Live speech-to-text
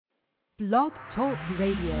Blog Talk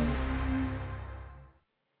Radio.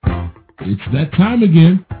 It's that time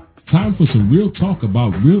again. Time for some real talk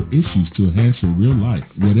about real issues to enhance your real life.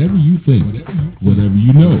 Whatever you think, whatever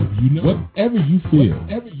you know, whatever you feel,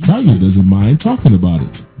 Tanya doesn't mind talking about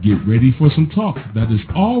it. Get ready for some talk that is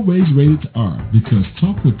always rated R, because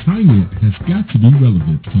Talk with Tanya has got to be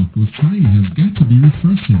relevant. Talk with Tanya has got to be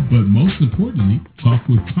refreshing. But most importantly, Talk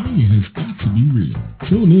with Tanya has got to be real.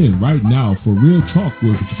 Tune in right now for Real Talk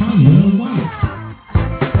with Tanya Wyatt.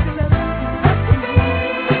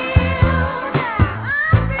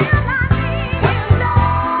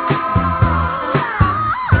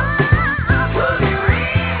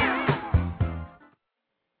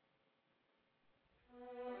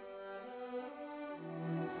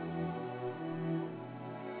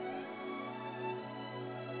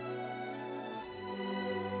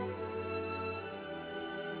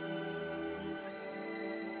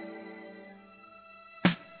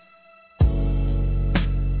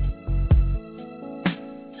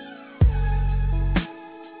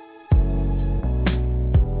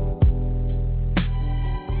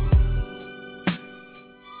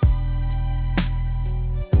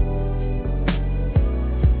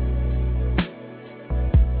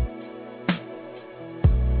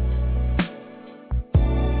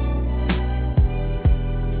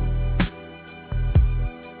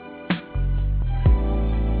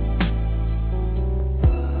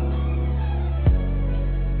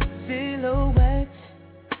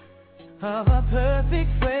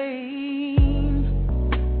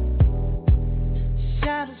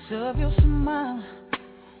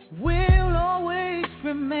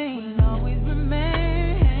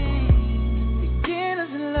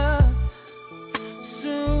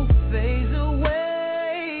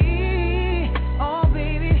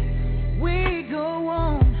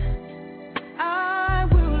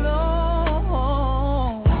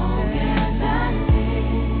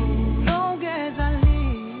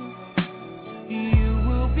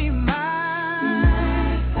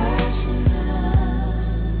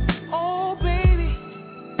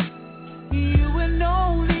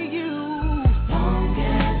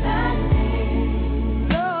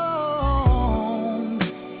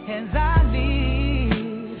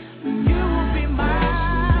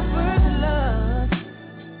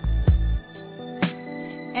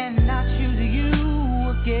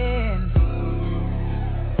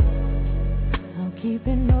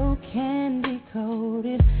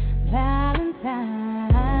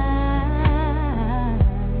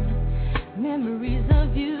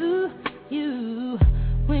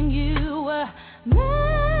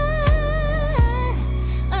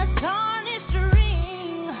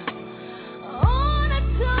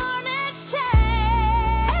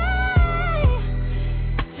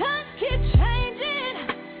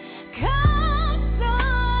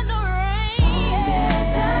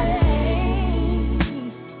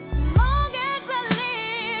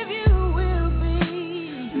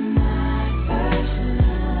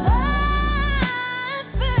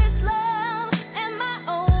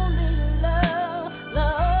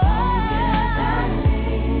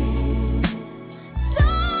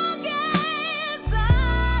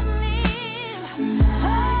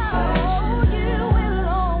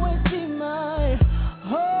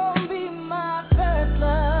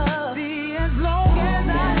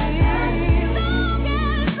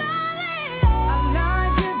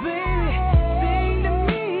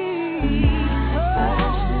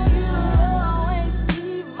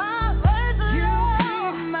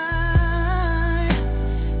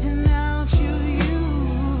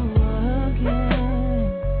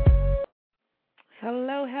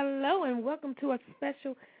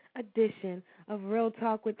 Edition of Real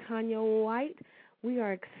Talk with Tanya Wyatt. We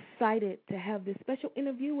are excited to have this special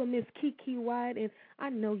interview with Miss KeKe Wyatt, and I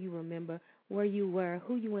know you remember where you were,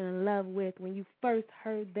 who you were in love with when you first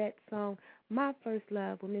heard that song, My First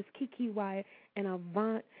Love, with Miss KeKe Wyatt and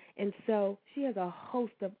Avant. And so she has a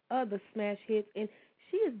host of other smash hits, and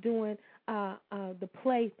she is doing the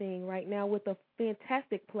play thing right now with a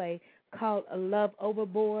fantastic play called Love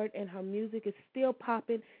Overboard, and her music is still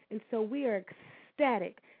popping, and so we are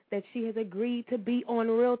ecstatic that she has agreed to be on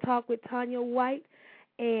Real Talk with Tanya Wyatt,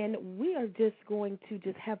 and we are just going to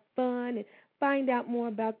just have fun and find out more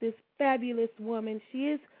about this fabulous woman. She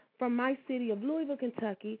is from my city of Louisville,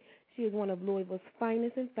 Kentucky. She is one of Louisville's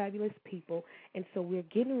finest and fabulous people, and so we're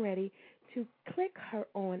getting ready to click her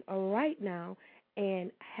on right now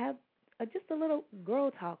and have just a little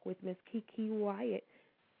girl talk with Miss KeKe Wyatt.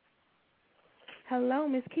 Hello,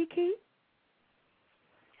 Miss KeKe.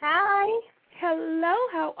 Hi. Hello,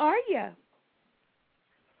 how are you?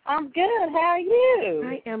 I'm good. How are you?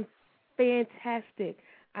 I am fantastic.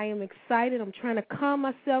 I am excited. I'm trying to calm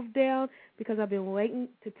myself down because I've been waiting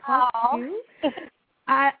to talk to you.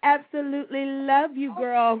 I absolutely love you,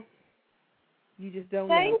 girl. You just don't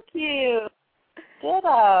know. Thank you.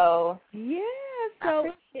 Ditto. Yeah,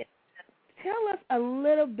 so tell us a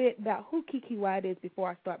little bit about who KeKe Wyatt is before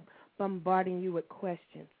I start bombarding you with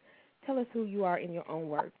questions. Tell us who you are in your own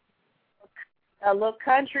words. A little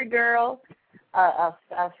country girl, a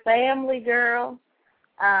family girl.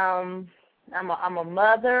 I'm a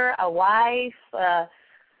mother, a wife,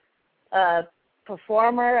 a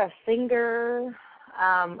performer, a singer,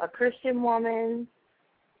 a Christian woman.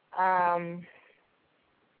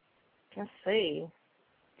 Let's see.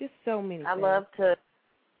 Just so many I things. love to.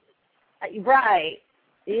 Right.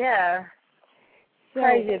 Yeah. So,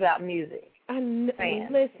 crazy about music.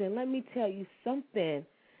 Listen, let me tell you something.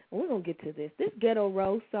 We're going to get to this. This Ghetto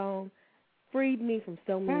Rose song freed me from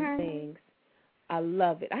so many things. I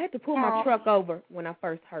love it. I had to pull my truck over when I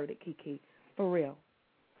first heard it, KeKe, for real.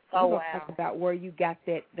 Oh, we're wow. Talk about where you got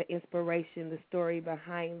that, the inspiration, the story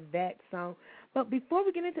behind that song. But before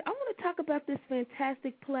we get into it, I want to talk about this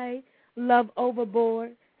fantastic play, Love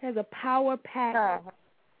Overboard. It has a power-packed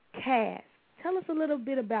cast. Tell us a little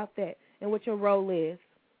bit about that and what your role is.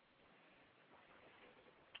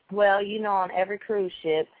 Well, you know, on every cruise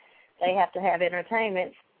ship, they have to have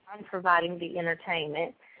entertainment. I'm providing the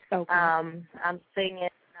entertainment. Okay. I'm singing.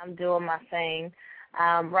 I'm doing my thing.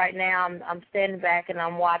 Right now, I'm standing back and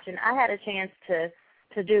I'm watching. I had a chance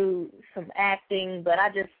to do some acting, but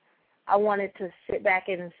I wanted to sit back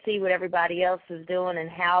and see what everybody else is doing and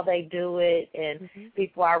how they do it, and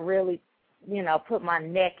before I really, you know, put my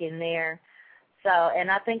neck in there. So, and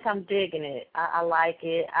I think I'm digging it. I like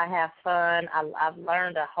it. I have fun. I've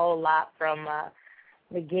learned a whole lot from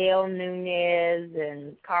Miguel Nunez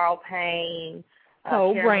and Carl Payne.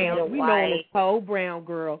 Cole Brown. We know him as Cole Brown,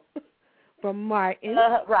 girl. From Martin.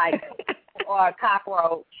 Right. Or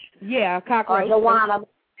Cockroach. Yeah, Cockroach. Or Joanna.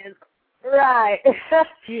 Right.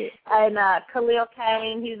 Yeah. And Khalil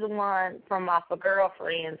Kane, he's the one from my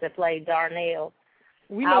Girlfriends that played Darnell.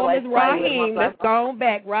 We know him as Raheem. Let's go on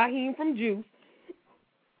back. Raheem from Juice.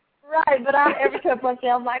 Right, but every time I say,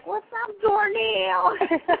 I'm like, what's up, Darnell?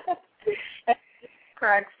 It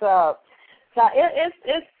cracks up. So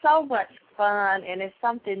it's so much fun, and it's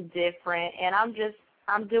something different, and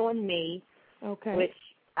I'm doing me, which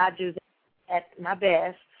I do at my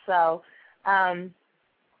best. So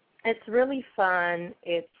it's really fun.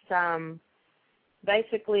 It's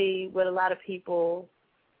basically what a lot of people,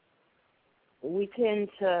 we tend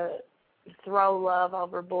to throw love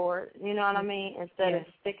overboard, you know what I mean? Instead of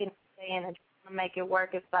sticking and trying to make it work,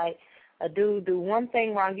 it's like a dude do one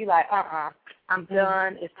thing wrong, you like, I'm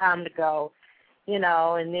done, it's time to go, you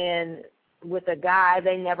know, and then with a guy,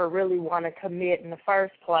 they never really want to commit in the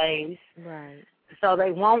first place. Right. So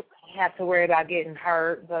they won't have to worry about getting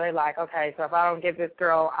hurt. So they're like, okay, so if I don't give this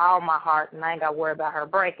girl all my heart, and I ain't got to worry about her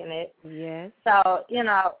breaking it. Yes. So, you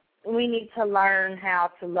know, we need to learn how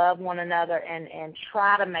to love one another and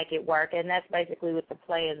try to make it work, and that's basically what the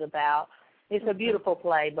play is about. It's a beautiful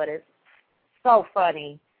play, but it's so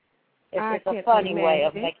funny. It's a funny way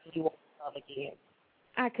of making you want to love again.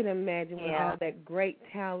 I can imagine with all that great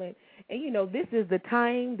talent. And, you know, this is the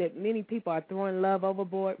time that many people are throwing love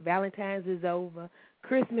overboard. Valentine's is over.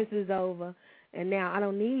 Christmas is over. And now I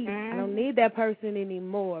don't need that person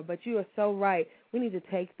anymore. But you are so right. We need to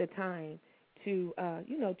take the time to,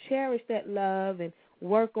 you know, cherish that love and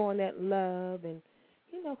work on that love. And,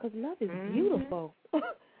 you know, because love is beautiful. Love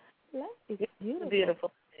is beautiful. It's a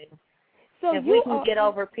beautiful thing. So if we can get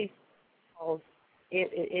over people,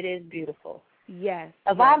 it is beautiful. Yes.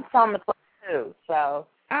 Yvonne's on the play, too, so.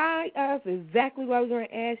 That's exactly what I was going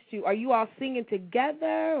to ask you. Are you all singing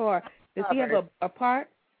together, or does he have a part?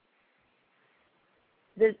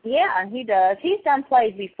 Yeah, he does. He's done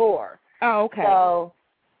plays before. Oh, okay. So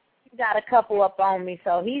he's got a couple up on me,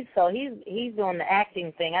 so he's doing the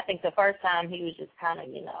acting thing. I think the first time he was just kind of,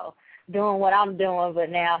 you know, doing what I'm doing, but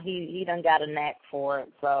now he done got a knack for it.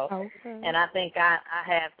 So, and I think I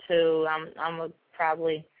have too. I'm gonna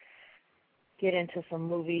probably get into some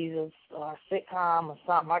movies or sitcom or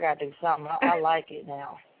something. I got to do something. I like it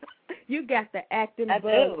now. You got the acting bug.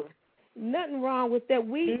 Do. Nothing wrong with that.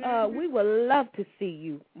 We would love to see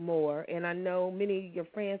you more, and I know many of your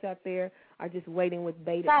friends out there are just waiting with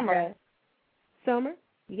bated breath. Summer?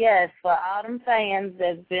 Yes, for all them fans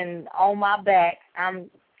that's been on my back, I'm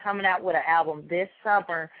coming out with an album this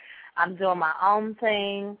summer. I'm doing my own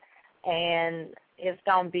thing, and it's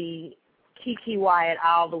going to be KeKe Wyatt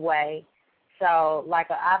all the way. So, like,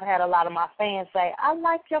 I've had a lot of my fans say, I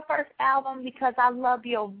liked your first album because I love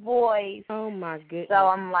your voice. Oh, my goodness. So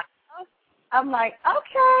I'm like, I'm like,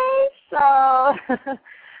 okay, so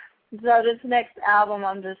so this next album,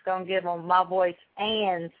 I'm just gonna give them my voice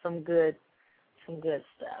and some good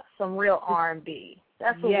stuff, some real R&B.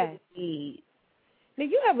 That's what we need. Now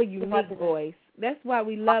you have a unique voice. That's why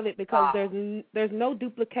we love it, because there's no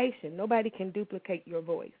duplication. Nobody can duplicate your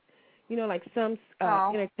voice. You know, like some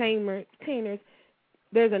entertainers,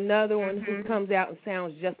 there's another one who comes out and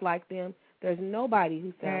sounds just like them. There's nobody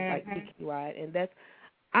who sounds like KeKe Wyatt, and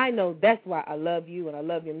I know that's why I love you and I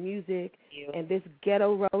love your music and this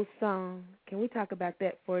Ghetto Rose song. Can we talk about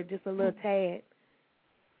that for just a little tad?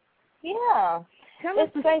 Yeah. Tell us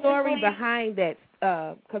the story behind that,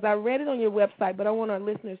 because I read it on your website, but I want our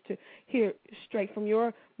listeners to hear straight from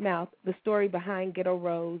your mouth the story behind Ghetto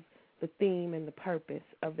Rose, the theme and the purpose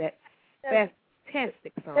of that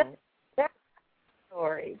fantastic song.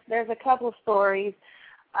 There's a couple of stories.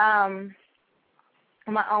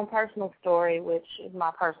 My own personal story, which is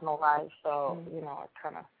my personal life, so, you know, I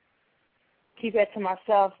kind of keep it to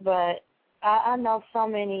myself. But I know so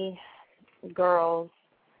many girls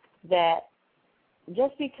that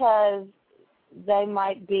just because they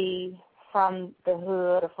might be from the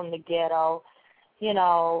hood or from the ghetto, you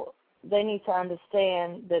know, they need to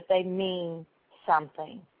understand that they mean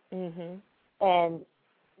something. And,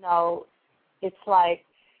 you know, it's like,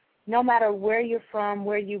 no matter where you're from,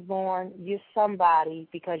 where you're born, you're somebody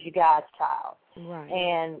because you're God's child. Right.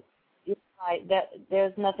 And it's like that,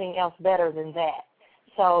 there's nothing else better than that.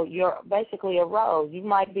 So you're basically a rose. You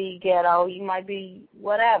might be ghetto, you might be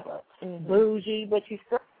whatever, bougie, but you're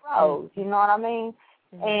still a rose. You know what I mean?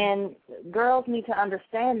 And girls need to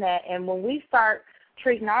understand that. And when we start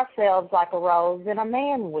treating ourselves like a rose, then a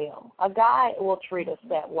man will. A guy will treat us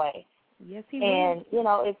that way. Yes, he will. And, you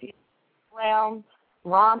know, if you're around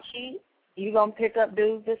raunchy, you're going to pick up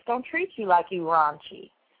dudes that's going to treat you like you raunchy.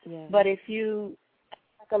 Yeah. But if you,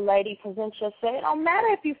 like a lady, present yourself, it don't matter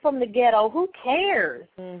if you're from the ghetto. Who cares?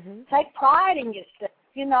 Take pride in yourself.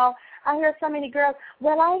 You know, I hear so many girls,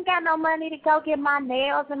 well, I ain't got no money to go get my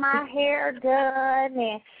nails and my hair done,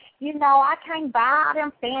 and, you know, I can't buy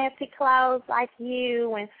them fancy clothes like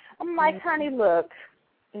you. And I'm like, honey, look,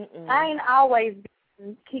 I ain't always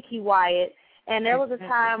been KeKe Wyatt. And there was a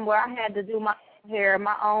time where I had to do my hair,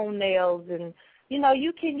 my own nails, and you know,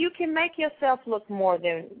 you can make yourself look more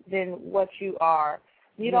than what you are.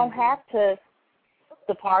 You don't have to look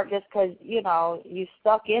the part just because, you know, you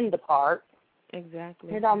stuck in the part.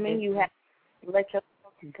 Exactly. It don't mean you have to let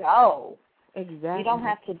yourself go. Exactly. You don't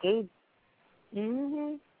have to do.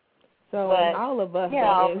 So but, all of us, you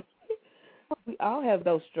know, we all have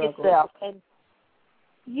those struggles. Yourself. And,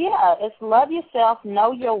 yeah, it's love yourself,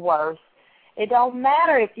 know your worth. It don't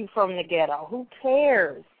matter if you're from the ghetto. Who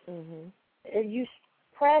cares? You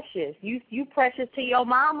precious. You precious to your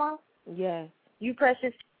mama. Yes. You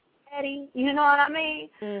precious to daddy. You know what I mean?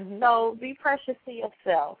 So be precious to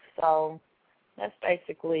yourself. So that's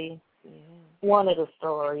basically one of the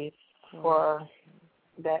stories for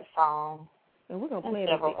that song. And we're gonna play it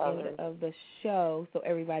at the end of the show so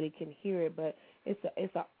everybody can hear it. But it's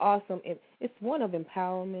an awesome. It's one of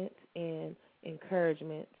empowerment and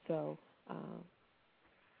encouragement. So.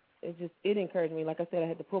 It encouraged me. Like I said, I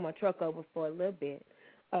had to pull my truck over for a little bit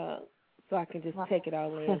so I can just take it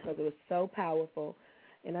all in because it was so powerful.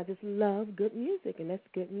 And I just love good music, and that's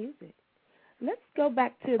good music. Let's go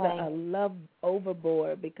back to the Love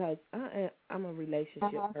Overboard, because I'm a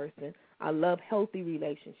relationship person. I love healthy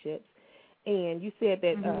relationships. And you said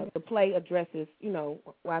that the play addresses, you know,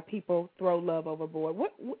 why people throw love overboard.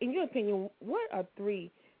 What, in your opinion, what are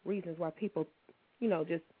 3 reasons why people, you know,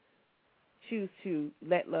 just choose to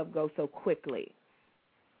let love go so quickly?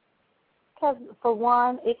 Because, for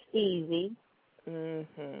one, it's easy.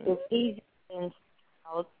 It's easy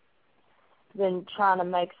than trying to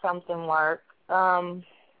make something work.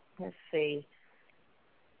 Let's see.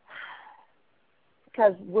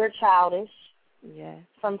 Because we're childish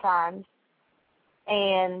sometimes.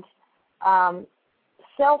 And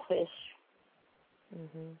selfish.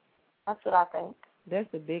 That's what I think. That's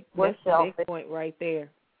the big point right there.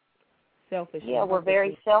 Selfish. Yeah, we're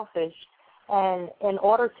very selfish. And in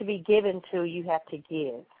order to be given to, you have to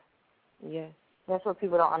give. Yes. That's what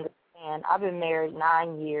people don't understand. I've been married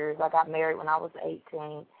 9 years. I got married when I was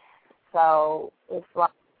 18. So it's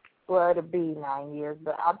like, well, it'll be 9 years,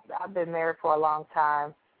 but I've been married for a long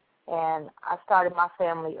time. And I started my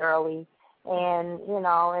family early. And, you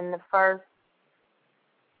know, in the first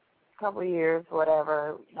couple of years,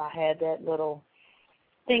 whatever, I had that little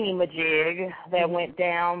thingy-majig that went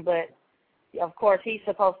down, but of course, he's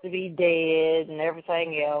supposed to be dead and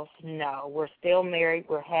everything else. No, we're still married.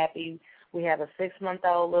 We're happy. We have a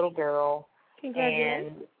 6-month-old little girl.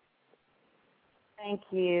 Congratulations. And Thank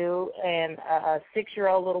you. And a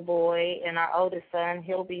 6-year-old little boy, and our oldest son,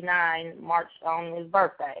 he'll be 9 March on his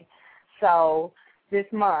birthday. So this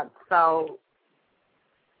month. So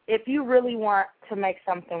if you really want to make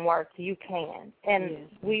something work, you can. And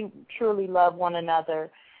we truly love one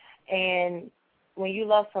another. And when you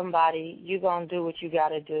love somebody, you're going to do what you got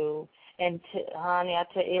to do. And, honey, I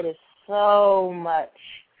tell you, it is so much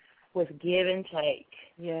with give and take.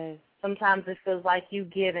 Yes. Sometimes it feels like you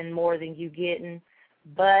giving more than you getting.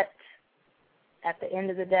 But at the end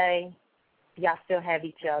of the day, y'all still have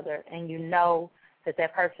each other. And you know that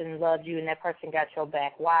that person loves you and that person got your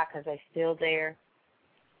back. Why? Because they're still there.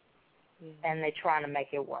 And they're trying to make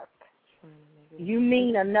it work. You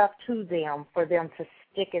mean enough to them for them to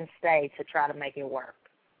stick and stay to try to make it work.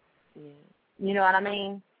 Yeah. You know what I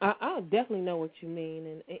mean? I definitely know what you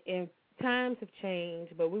mean. And times have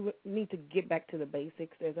changed, but we need to get back to the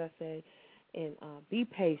basics, as I say, and be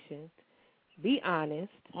patient, be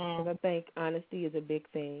honest, because I think honesty is a big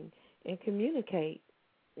thing, and communicate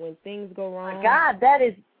when things go wrong. My God,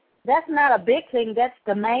 that's not a big thing. That's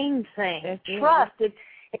the main thing. Trust. If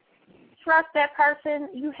you trust that person,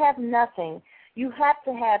 you have nothing. You have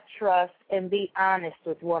to have trust and be honest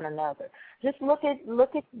with one another. Just look at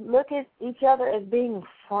each other as being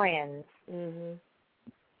friends. Mm-hmm.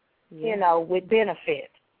 Yeah. You know, with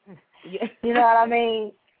benefit. Yeah. You know what I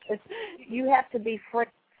mean? You have to be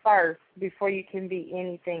friends first before you can be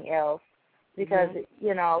anything else, because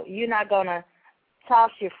you know you're not gonna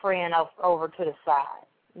toss your friend over to the side.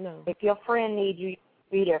 No. If your friend needs you,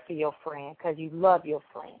 be there for your friend because you love your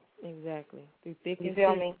friend. Exactly. Through thick and You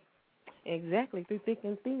feel thin. me? Exactly, through thick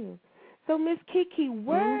and thin. So, Miss KeKe,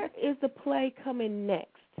 where is the play coming next?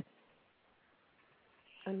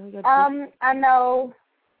 I know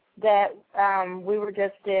that we were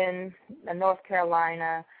just in North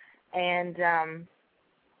Carolina, and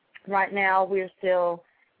right now we're still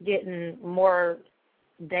getting more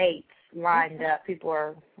dates lined up. People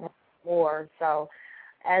are more. So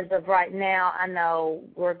as of right now, I know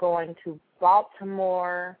we're going to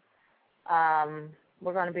Baltimore.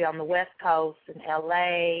 We're going to be on the West Coast in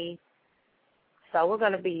LA. So we're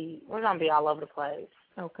going to be all over the place.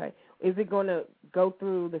 Okay. Is it going to go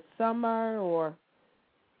through the summer, or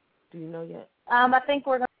do you know yet? I think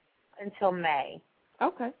we're going to until May.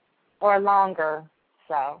 Okay. Or longer.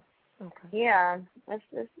 So. Okay. Yeah, it's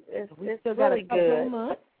still really got a couple good.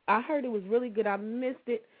 Months. I heard it was really good. I missed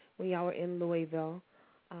it when y'all were in Louisville,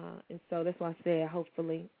 and so that's why I said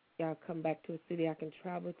hopefully y'all come back to a city I can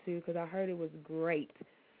travel to, because I heard it was great.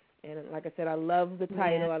 And like I said, I love the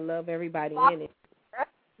title. Yeah. I love everybody in it.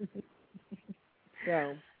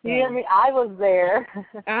 So you hear me? I was there.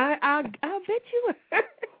 I bet you were.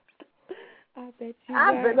 I bet you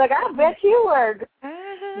were. I bet you were.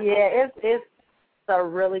 Uh-huh. Yeah, it's a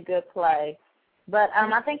really good play. But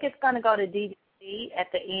I think it's going to go to DVD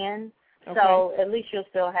at the end. Okay. So at least you'll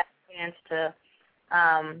still have a chance to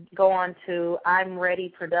go on to I'm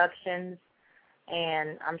Ready Productions,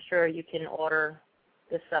 and I'm sure you can order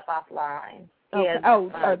the stuff offline. Okay.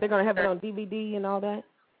 Yeah, they're going to have it on DVD and all that?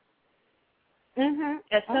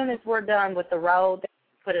 As soon as we're done with the road, they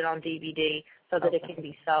put it on DVD so that it can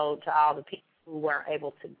be sold to all the people who weren't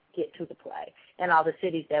able to get to the play, and all the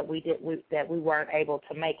cities that we weren't able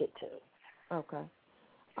to make it to. Okay.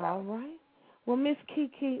 All right. Well, Miss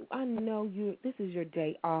KeKe, I know this is your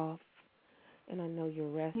day off, and I know you're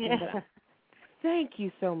resting. Yeah. But thank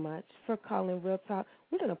you so much for calling Real Talk.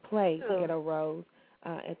 We're going to play Ghetto Rose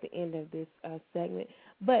at the end of this segment.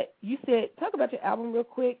 But you said, talk about your album real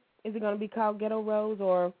quick. Is it going to be called Ghetto Rose,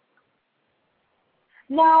 or?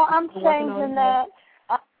 No, I'm changing that.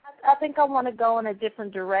 I think I want to go in a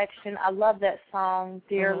different direction. I love that song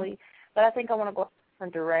dearly, but I think I want to go in a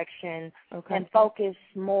different direction and focus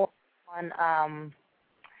more on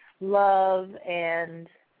love and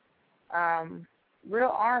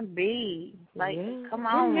real R&B. Like, come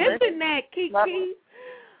on. We're missing that, KeKe.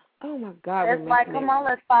 Oh, my God. It's like, come on,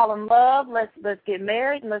 let's fall in love. Let's get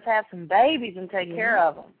married, and let's have some babies and take care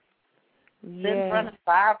of them. Sit in front of the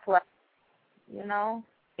fireplace, you know.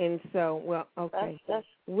 And so, well, okay.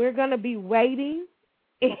 We're going to be waiting,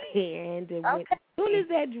 and as soon as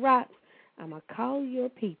that drops, I'm going to call your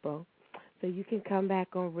people so you can come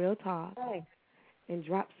back on Real Talk and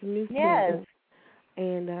drop some new singles.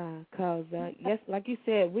 And because, yes, like you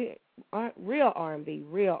said, real R&B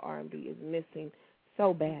is missing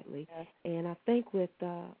so badly. And I think with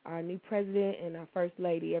our new president and our first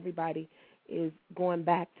lady, everybody is going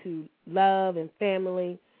back to love and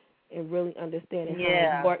family and really understanding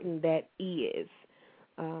how important that is.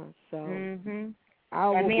 And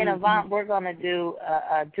me and Avant, we're going to do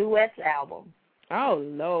a duets album. Oh,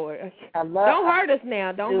 Lord. Don't hurt us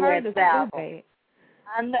now. Don't hurt us too bad.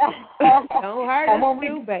 I know. Don't hurt us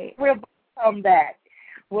too bad. We'll both come back.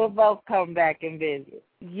 We'll both come back and visit.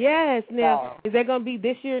 Yes. Now, is that going to be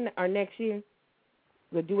this year or next year?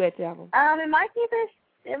 The duet album? It might be this.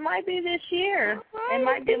 It might be this year.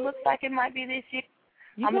 Right. It looks like it might be this year.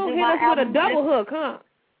 You gonna hit us with a double hook, huh?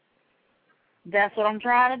 That's what I'm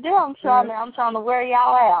trying to do. I'm trying to wear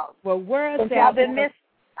y'all out. Well, wear us Since out. y'all been missing,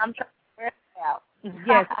 I'm trying to wear us out.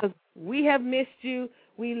 Yes, 'cause we have missed you.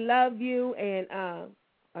 We love you, and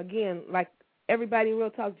again, like everybody in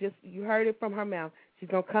Real Talk, just you heard it from her mouth. She's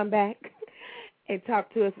gonna come back and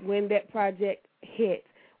talk to us when that project hits.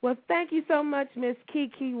 Well, thank you so much, Miss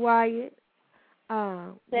KeKe Wyatt.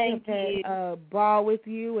 Thank you. Had a ball with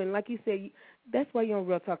you, and like you said, that's why you're on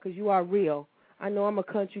Real Talk, because you are real. I know I'm a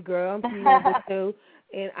country girl. I'm from number 2,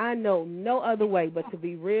 and I know no other way but to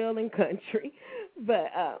be real and country.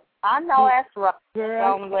 But I know that's right. Girl,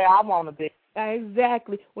 that's the only way I want to be.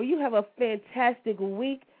 Exactly. Well, you have a fantastic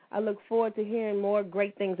week. I look forward to hearing more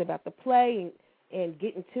great things about the play and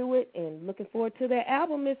getting to it, and looking forward to that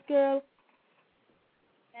album, Miss Girl.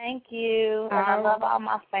 Thank you. And I love all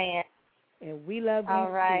my fans. And we love you. All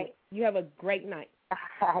right. Too. You have a great night.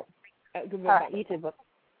 All right. You too.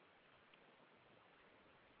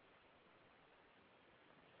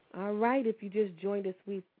 All right. If you just joined us,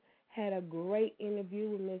 we've had a great interview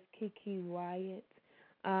with Miss KeKe Wyatt.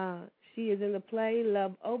 She is in the play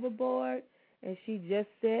Love Overboard, and she just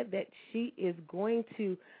said that she is going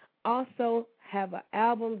to also have an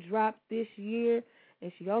album drop this year.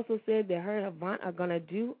 And she also said that her and Avant are going to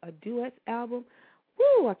do a duet album.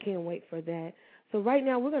 Woo, I can't wait for that. So right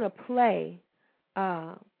now we're going to play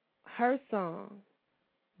her song,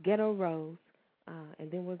 Ghetto Rose, and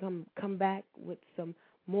then we're going to come back with some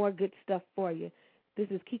more good stuff for you. This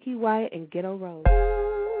is KeKe Wyatt and Ghetto Rose.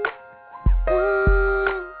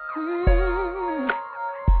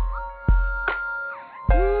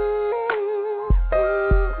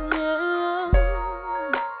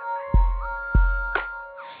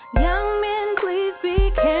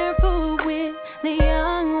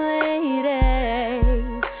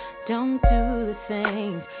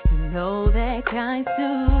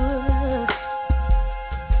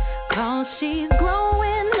 She's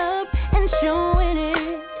growing up and showing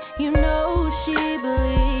it. You know she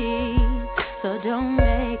believes. So don't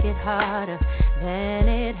make it harder than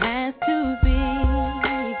it has to be.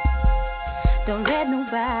 Don't let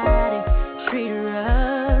nobody treat her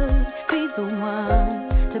up. Be the one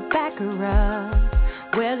to back her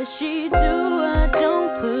up. Whether she do or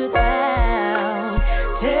don't put out.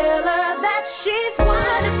 Tell her that she's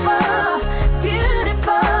wonderful,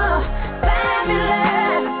 beautiful, fabulous.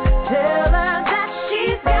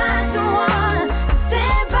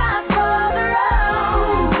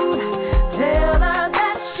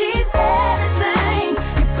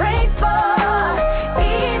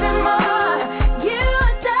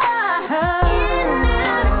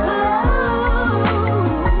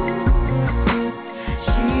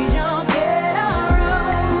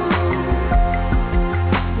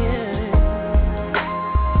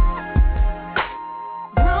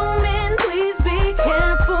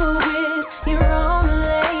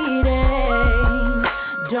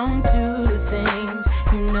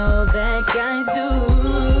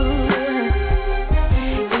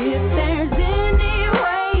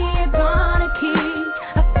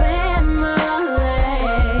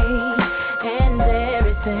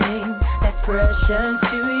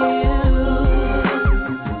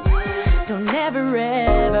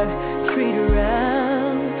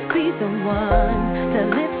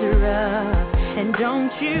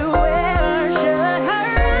 Don't you ever shut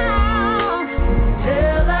her out.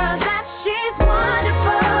 Tell her that she's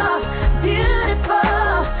wonderful,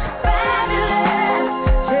 beautiful, fabulous.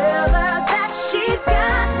 Tell her that she's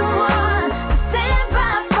got someone to stand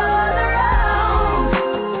by for the road.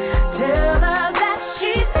 Tell her that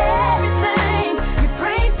she's everything you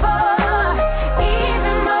pray for,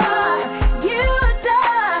 even more. You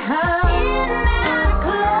adore her in that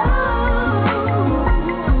clothes.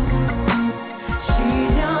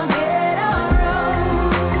 She's your ghetto rose.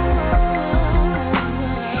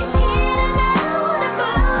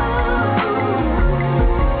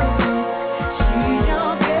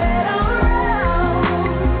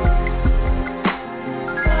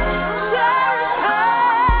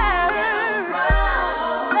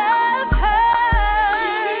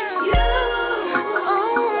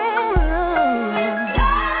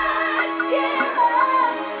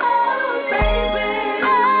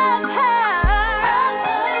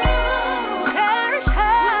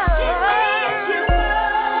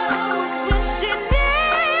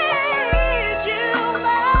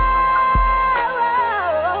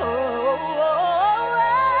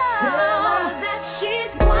 that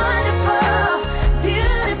she's wonderful,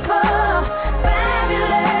 beautiful,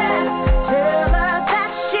 fabulous. Tell her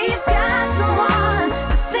that she's got someone to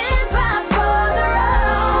stand by for the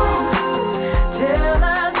road. Tell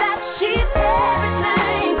her that she's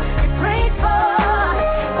everything you prayed for,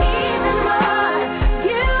 even more.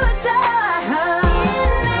 You adore her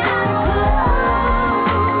in that glow.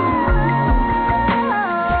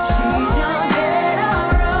 She's your ghetto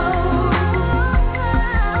rose,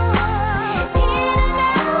 in and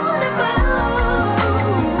out of blue.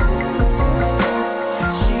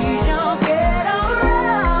 She's your ghetto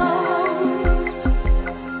rose.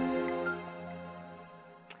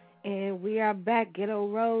 And we are back. Ghetto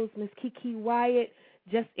Rose, Miss KeKe Wyatt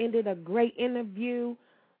just ended a great interview.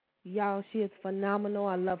 Y'all, she is phenomenal.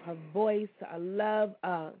 I love her voice. I love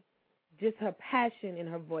just her passion in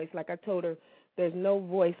her voice. Like I told her, there's no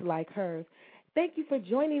voice like hers. Thank you for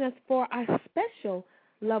joining us for our special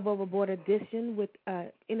Love Overboard edition with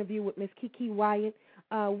interview with Miss KeKe Wyatt.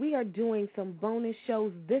 We are doing some bonus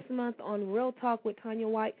shows this month on Real Talk with Tanya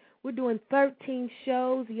White. We're doing 13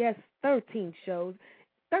 shows. Yes, 13 shows.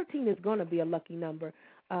 13 is going to be a lucky number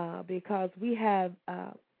because we have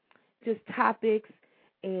just topics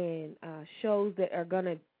and shows that are going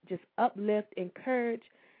to just uplift, encourage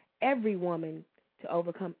every woman to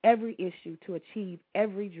overcome every issue, to achieve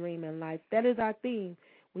every dream in life. That is our theme.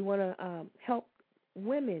 We want to help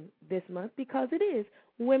women this month because it is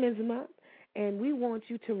Women's Month, and we want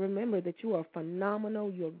you to remember that you are phenomenal,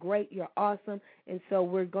 you're great, you're awesome, and so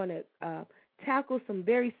we're going to tackle some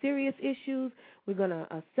very serious issues. We're going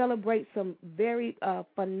to celebrate some very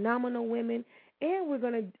phenomenal women, and we're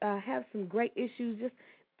going to have some great issues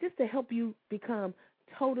just to help you become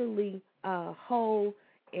totally whole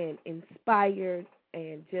and inspired,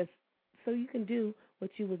 and just so you can do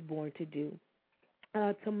what you was born to do.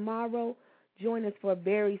 Tomorrow, join us for a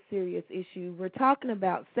very serious issue. We're talking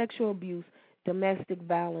about sexual abuse, domestic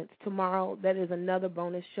violence. Tomorrow, that is another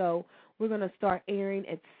bonus show. We're going to start airing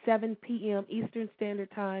at 7 p.m. Eastern Standard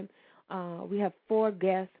Time. We have 4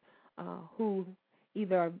 guests who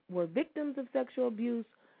either were victims of sexual abuse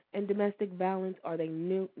and domestic violence, or they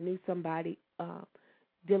knew somebody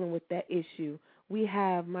dealing with that issue. We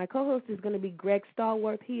have, my co-host is going to be Greg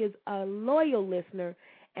Stallworth. He is a loyal listener,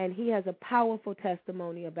 and he has a powerful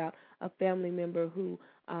testimony about a family member who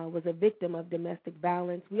was a victim of domestic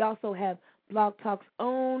violence. We also have Blog Talk's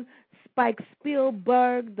own Spike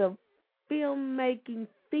Spielberg, the filmmaking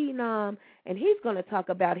phenom, and he's going to talk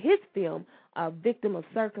about his film, Victim of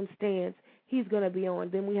Circumstance. He's going to be on.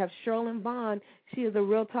 Then we have Sherlyn Vaughn. She is a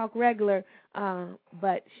Real Talk regular,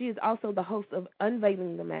 but she is also the host of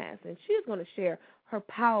Unveiling the Mask, and she is going to share her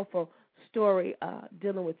powerful story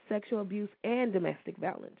dealing with sexual abuse and domestic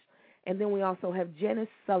violence. And then we also have Janice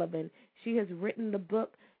Sullivan. She has written the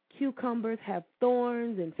book, Cucumbers Have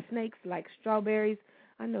Thorns and Snakes Like Strawberries.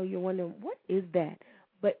 I know you're wondering, what is that?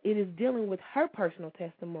 But it is dealing with her personal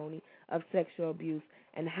testimony of sexual abuse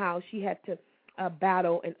and how she had to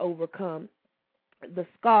battle and overcome the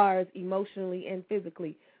scars emotionally and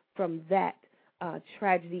physically from that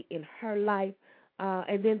tragedy in her life.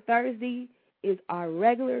 And then Thursday is our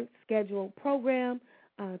regular scheduled program.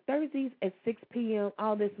 Thursdays at 6 p.m.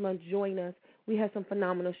 all this month. Join us. We have some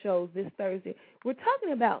phenomenal shows this Thursday. We're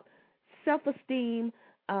talking about self-esteem,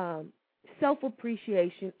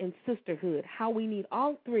 self-appreciation, and sisterhood, how we need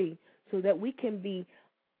all three so that we can be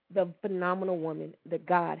the phenomenal woman that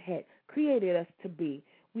God had created us to be.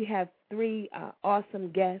 We have 3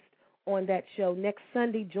 awesome guests on that show. Next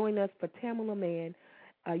Sunday, join us for Tamala Mann.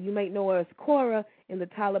 You may know her as Cora in the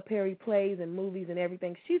Tyler Perry plays and movies and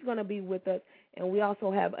everything. She's going to be with us. And we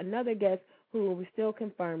also have another guest who we're still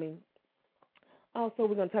confirming. Also,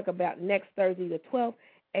 we're going to talk about next Thursday, the 12th,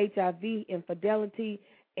 HIV, infidelity,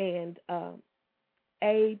 and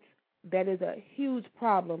AIDS. That is a huge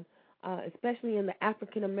problem, especially in the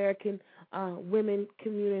African-American women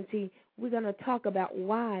community. We're going to talk about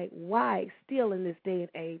why still in this day and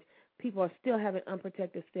age, people are still having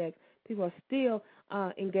unprotected sex. People are still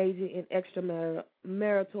engaging in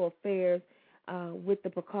extramarital affairs with the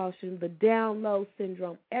precautions, the down low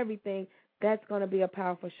syndrome, everything. That's going to be a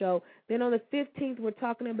powerful show. Then on the 15th, we're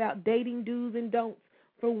talking about dating do's and don'ts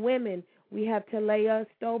for women. We have Talea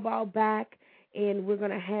Stovall back, and we're going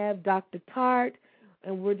to have Dr. Tart,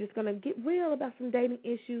 and we're just going to get real about some dating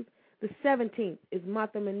issues. The 17th is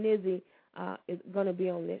Martha Menizzi is going to be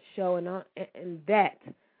on this show, and that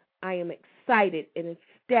I am excited and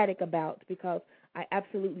ecstatic about because I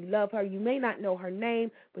absolutely love her. You may not know her name,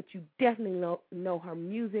 but you definitely know her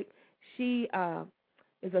music. She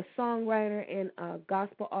is a songwriter and a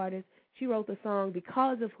gospel artist. She wrote the song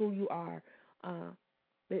Because of Who You Are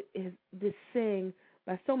that has been sang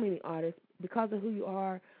by so many artists. Because of Who You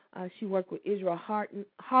Are, she worked with Israel Houghton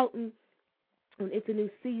on It's a New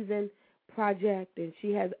Season project, and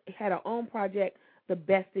she has had her own project, The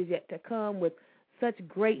Best Is Yet to Come, with such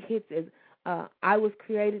great hits as I Was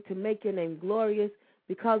Created to Make Your Name Glorious,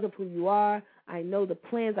 Because of Who You Are, I Know the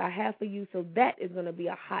Plans I Have for You. So that is going to be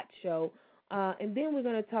a hot show. And then we're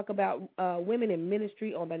going to talk about women in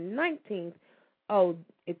ministry on the 19th. Oh,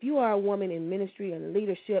 if you are a woman in ministry and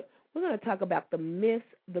leadership, we're going to talk about the myths,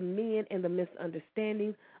 the men, and the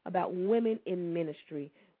misunderstandings about women in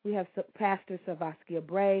ministry. We have Pastor Savaskia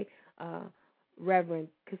Bray, Reverend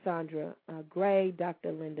Cassandra Gray,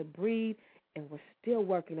 Dr. Linda Breed, and we're still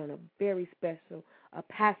working on a very special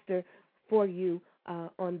pastor for you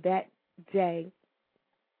on that day.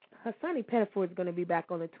 Hassani Pettiford is going to be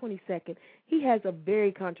back on the 22nd. He has a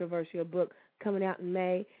very controversial book coming out in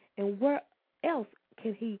May. And where else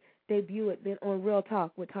can he debut it than on Real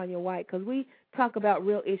Talk with Tanya White? Because we talk about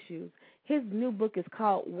real issues. His new book is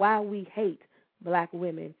called Why We Hate Black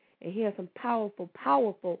Women. And he has some powerful,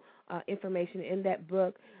 powerful information in that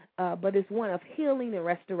book. But it's one of healing and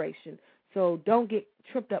restoration. So don't get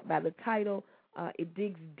tripped up by the title. It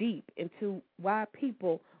digs deep into why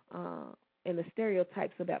people and the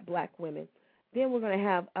stereotypes about black women. Then we're going to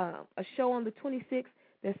have a show on the 26th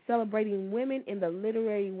that's celebrating women in the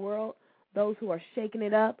literary world, those who are shaking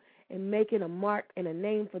it up and making a mark and a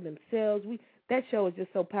name for themselves. That show is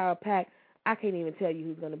just so power-packed, I can't even tell you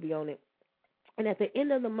who's going to be on it. And at the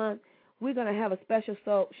end of the month, we're going to have a special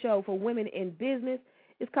show for women in business.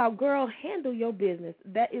 It's called Girl, Handle Your Business.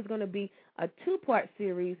 That is going to be a 2-part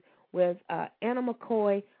series with Anna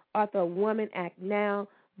McCoy, author of Woman Act Now,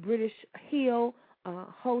 British Hill,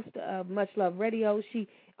 host of Much Love Radio. She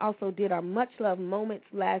also did our Much Love Moments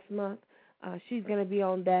last month. She's going to be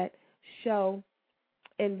on that show.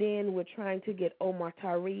 And then we're trying to get Omar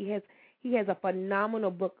Tari. He has a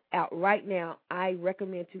phenomenal book out right now. I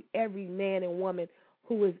recommend to every man and woman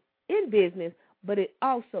who is in business, but is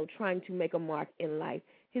also trying to make a mark in life.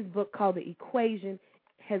 His book called The Equation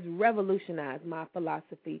has revolutionized my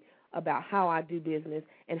philosophy about how I do business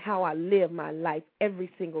and how I live my life every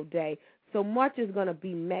single day. So March is going to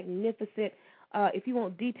be magnificent. If you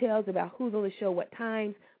want details about who's on the show, what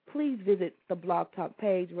times, please visit the Blog Talk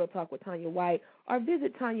page, Real Talk with Tanya White, or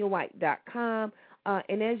visit TanyaWhite.com.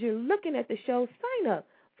 And as you're looking at the show, sign up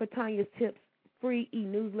for Tanya's Tips free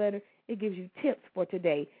e-newsletter. It gives you tips for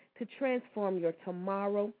today to transform your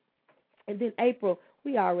tomorrow. And then April,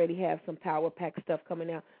 we already have some power-packed stuff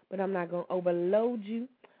coming out, but I'm not going to overload you.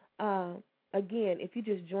 Again, if you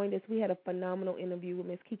just joined us, we had a phenomenal interview with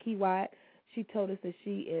Miss KeKe Wyatt. She told us that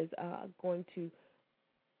she is going to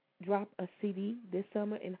drop a CD this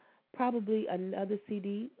summer and probably another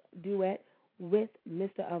CD duet with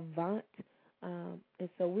Mr. Avant. And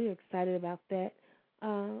so we're excited about that.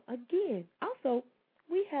 Again, also,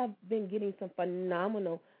 we have been getting some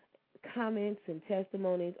phenomenal comments and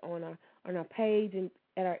testimonies on our page and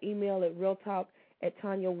at our email at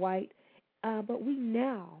realtalk@TanyaWhite. But we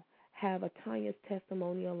now have a Tanya's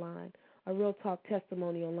testimonial line, a Real Talk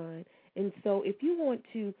testimonial line. And so if you want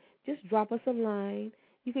to just drop us a line,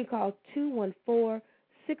 you can call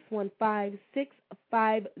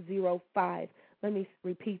 214-615-6505. Let me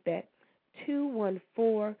repeat that,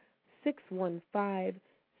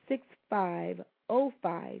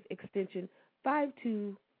 214-615-6505, extension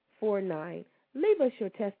 5249. Leave us your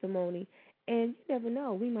testimony, and you never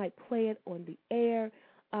know, we might play it on the air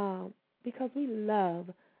because we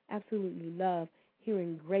absolutely love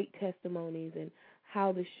hearing great testimonies and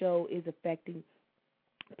how the show is affecting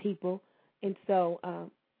people. And so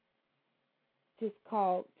just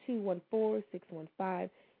call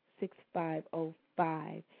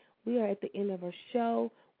 214-615-6505. We are at the end of our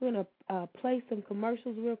show. We're going to play some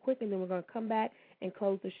commercials real quick, and then we're going to come back and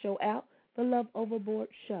close the show out. The Love Overboard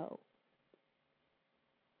Show.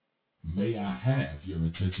 May I have your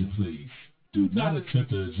attention, please? Do not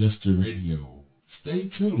attempt to adjust your radio. Stay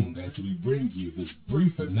tuned as we bring you this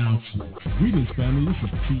brief announcement. Greetings, family. This is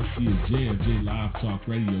TC and JFJ Live Talk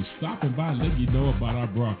Radio, stopping by letting you know about our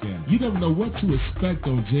broadcast. You never know what to expect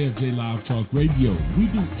on JFJ Live Talk Radio. We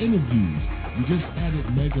do interviews. We just added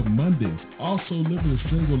Mega Mondays, also living a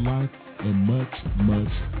single life, and much,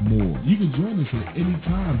 much more. You can join us at any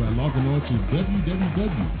time by logging on to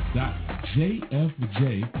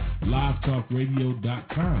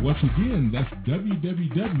www.jfjlivetalkradio.com. Once again, that's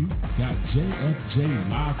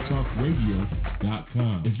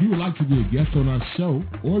www.jfjlivetalkradio.com. If you would like to be a guest on our show,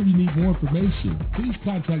 or if you need more information, please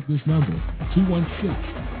contact this number,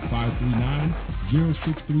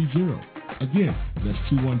 216-539-0630. Again, that's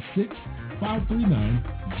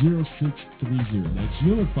 539-0630. Let's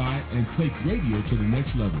unify and take radio to the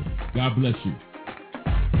next level. God bless you.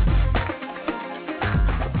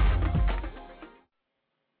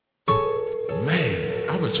 Man,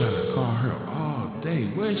 I've been trying to call her all day.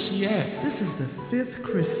 Where's she at? This is the 5th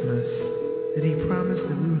Christmas that he promised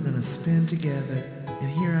that we were going to spend together, and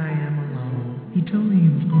here I am alone. He told me he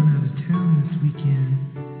was going out of town this weekend,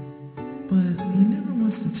 but he never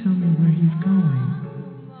wants to tell me where he's going.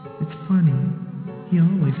 It's funny. He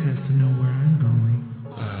always has to know where I'm going.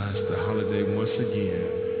 It's the holiday once again,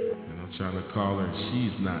 and I'm trying to call her, and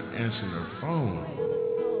she's not answering her phone.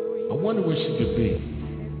 I wonder where she could be.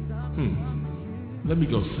 Let me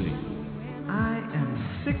go see. I am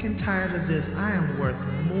sick and tired of this. I am worth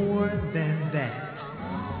more than that.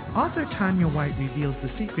 Author Tanya White reveals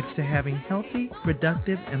the secrets to having healthy,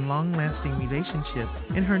 productive, and long-lasting relationships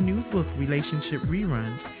in her new book, Relationship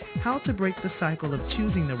Reruns, How to Break the Cycle of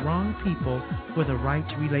Choosing the Wrong People for the Right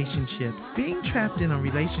Relationship. Being trapped in a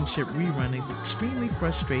relationship rerun is extremely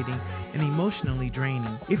frustrating and emotionally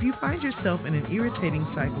draining. If you find yourself in an irritating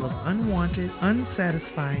cycle of unwanted,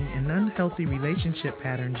 unsatisfying, and unhealthy relationship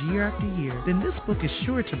patterns year after year, then this book is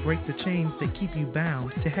sure to break the chains that keep you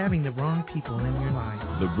bound to having the wrong people in your life.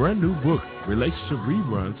 The brand new book, Relationship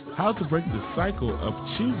Reruns, How to Break the Cycle of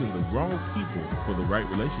Choosing the Wrong People for the Right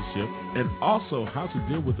Relationship, and also How to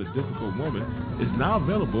Deal with a Difficult Woman, is now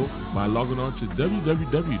available by logging on to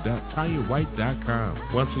www.tanyawhite.com.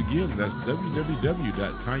 Once again, that's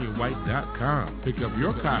www.tanyawhite.com. Pick up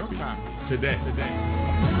your copy today.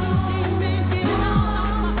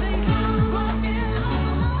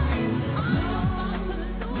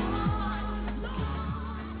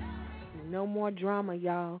 No more drama,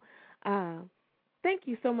 y'all. Thank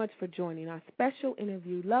you so much for joining our special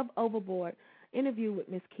interview, Love Overboard interview with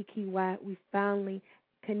Miss KeKe Wyatt. We finally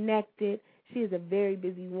connected. She is a very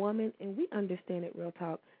busy woman, and we understand it, real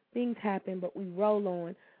talk. Things happen, but we roll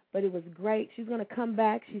on. But it was great. She's going to come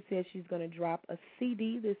back. She said she's going to drop a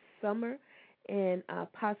CD this summer, and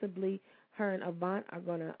possibly her and Avant are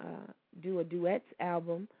going to do a duets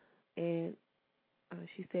album, and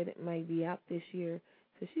she said it may be out this year.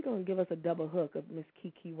 So she's going to give us a double hook of Miss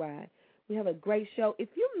KeKe Wyatt. We have a great show. If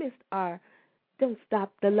you missed our Don't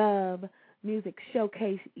Stop the Love music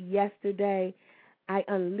showcase yesterday, I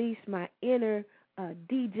unleashed my inner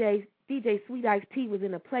DJ. DJ Sweet Ice T was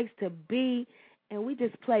in a place to be. And we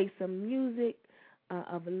just played some music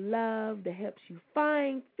of love that helps you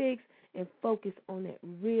find, fix, and focus on that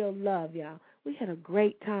real love, y'all. We had a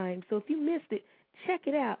great time. So if you missed it, check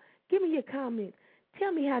it out. Give me your comments.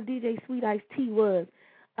 Tell me how DJ Sweet Ice T was.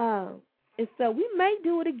 And so we may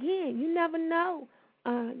do it again. You never know.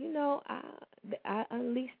 I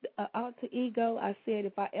unleashed alter ego. I said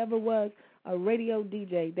if I ever was a radio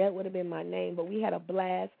DJ, that would have been my name. But we had a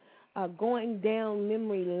blast. Going down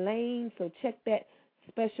memory lane, so check that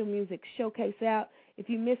special music showcase out. If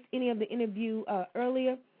you missed any of the interview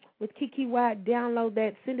earlier with KeKe Wyatt, download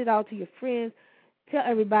that, send it all to your friends. Tell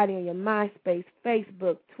everybody on your MySpace,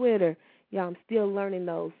 Facebook, Twitter. Y'all, I'm still learning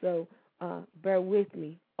those, so bear with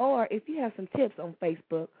me. Or if you have some tips on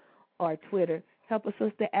Facebook or Twitter, help a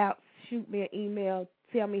sister out, shoot me an email,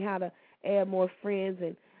 tell me how to add more friends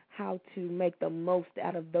and how to make the most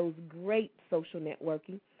out of those great social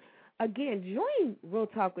networking. Again, join Real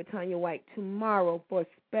Talk with Tanya White tomorrow for a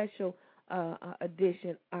special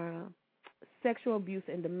edition, Sexual Abuse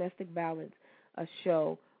and Domestic Violence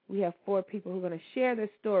show. We have 4 people who are going to share their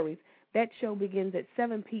stories. That show begins at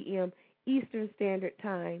 7 p.m. Eastern Standard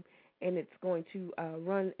Time, and it's going to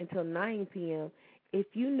run until 9 p.m. If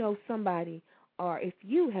you know somebody or if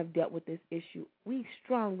you have dealt with this issue, we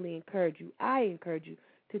strongly encourage you, I encourage you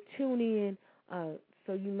to tune in.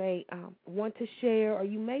 So you may want to share, or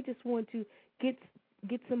you may just want to get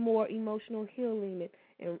some more emotional healing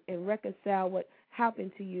and reconcile what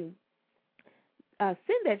happened to you.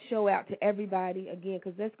 Send that show out to everybody, again,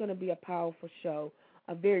 because that's going to be a powerful show,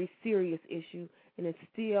 a very serious issue, and it's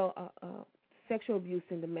still sexual abuse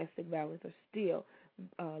and domestic violence are still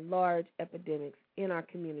large epidemics in our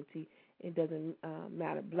community. It doesn't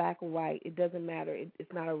matter, black or white. It doesn't matter.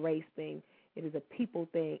 It's not a race thing. It is a people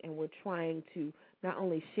thing, and we're trying to not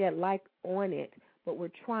only shed light on it, but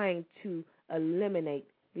we're trying to eliminate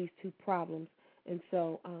these 2 problems. And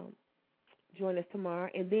so join us tomorrow.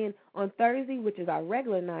 And then on Thursday, which is our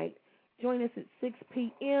regular night, join us at 6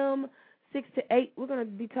 p.m., 6 to 8. We're going to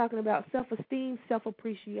be talking about self-esteem,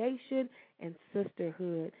 self-appreciation, and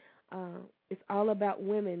sisterhood. It's all about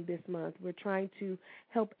women this month. We're trying to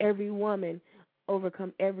help every woman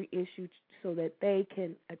overcome every issue so that they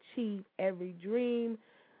can achieve every dream.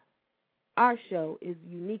 Our show is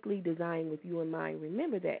uniquely designed with you in mind.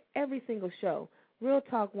 Remember that every single show, Real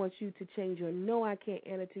Talk wants you to change your no I can't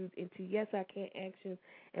attitudes into yes I can actions,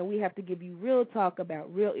 and we have to give you real talk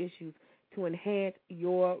about real issues to enhance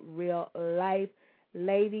your real life.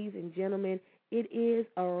 Ladies and gentlemen, it is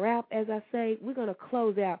a wrap, as I say. We're going to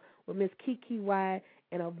close out with Miss KeKe Wyatt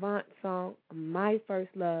and Avant song, My First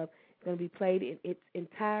Love. It's going to be played in its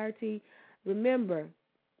entirety. Remember,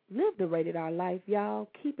 live the rated R life, y'all.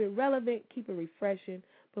 Keep it relevant, keep it refreshing,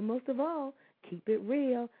 but most of all, keep it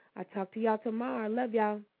real. I'll talk to y'all tomorrow. Love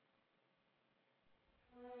y'all.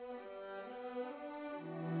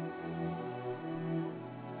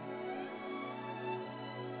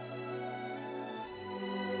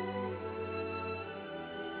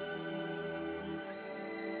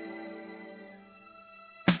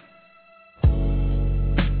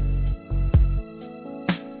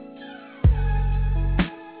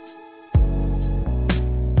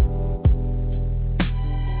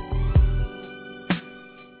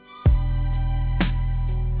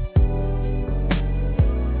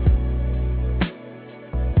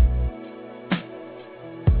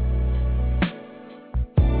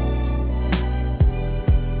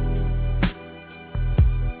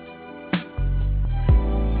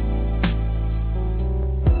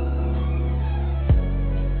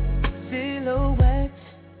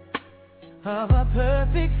 Of a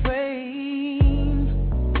perfect frame,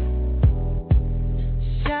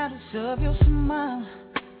 shadows of your smile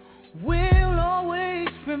will always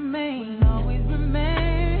remain,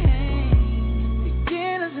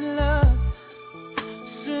 Beginners in love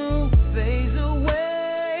soon fades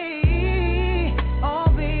away. Oh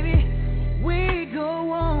baby, we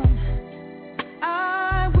go on.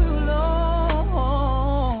 I will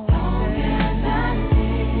long as I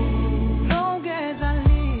live, long as I live.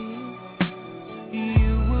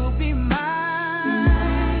 You will be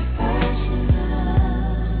my first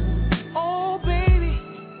love. Oh, baby,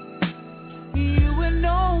 you and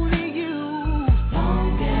only you.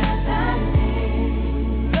 Long as I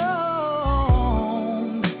live,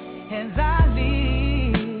 long as I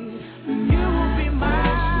live, you will be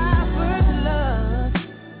my first love.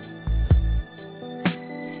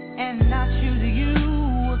 And I choose you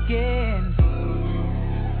again.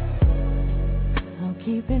 I'm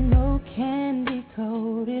keeping no candy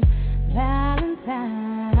coated Valentine.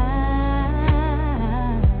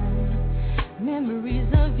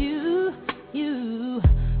 Memories of you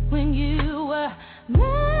when you were mine.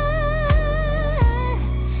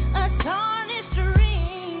 A tarnished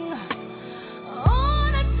ring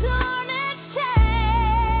on a tarnished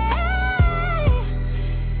chain.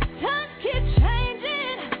 Times keep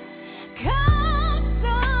changing, come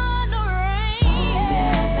sun or rain.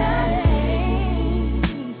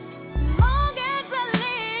 Long as I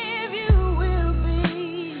live, you will be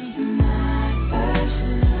my first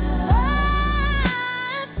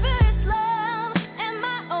love and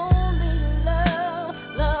my only love.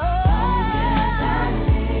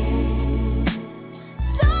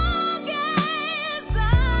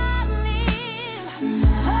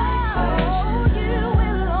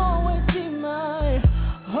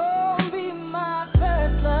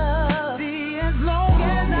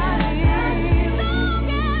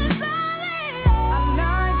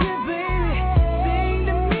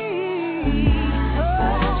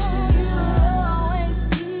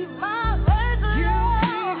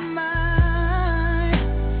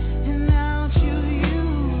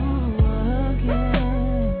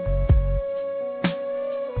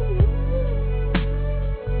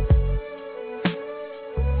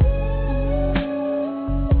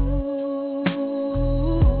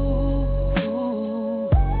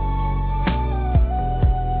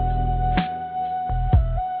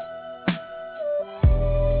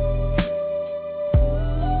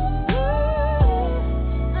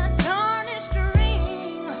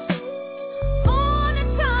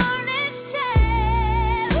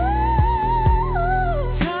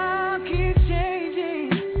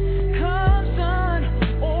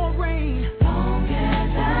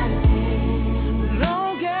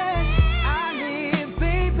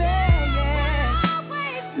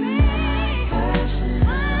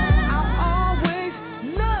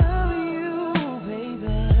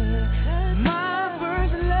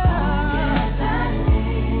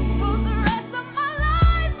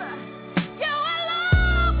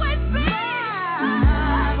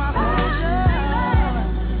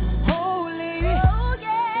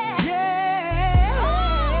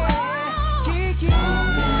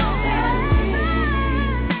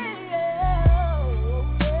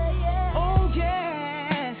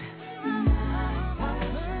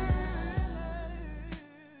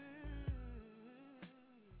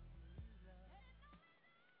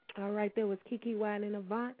 right there was KeKe Wyatt and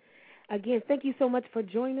Avant. Again, thank you so much for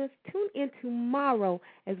joining us. Tune in tomorrow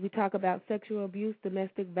as we talk about sexual abuse,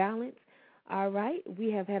 domestic violence. All right,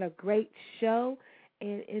 we have had a great show,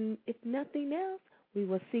 and if nothing else, we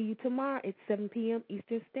will see you tomorrow at 7 p.m.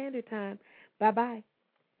 Eastern Standard Time. Bye-bye.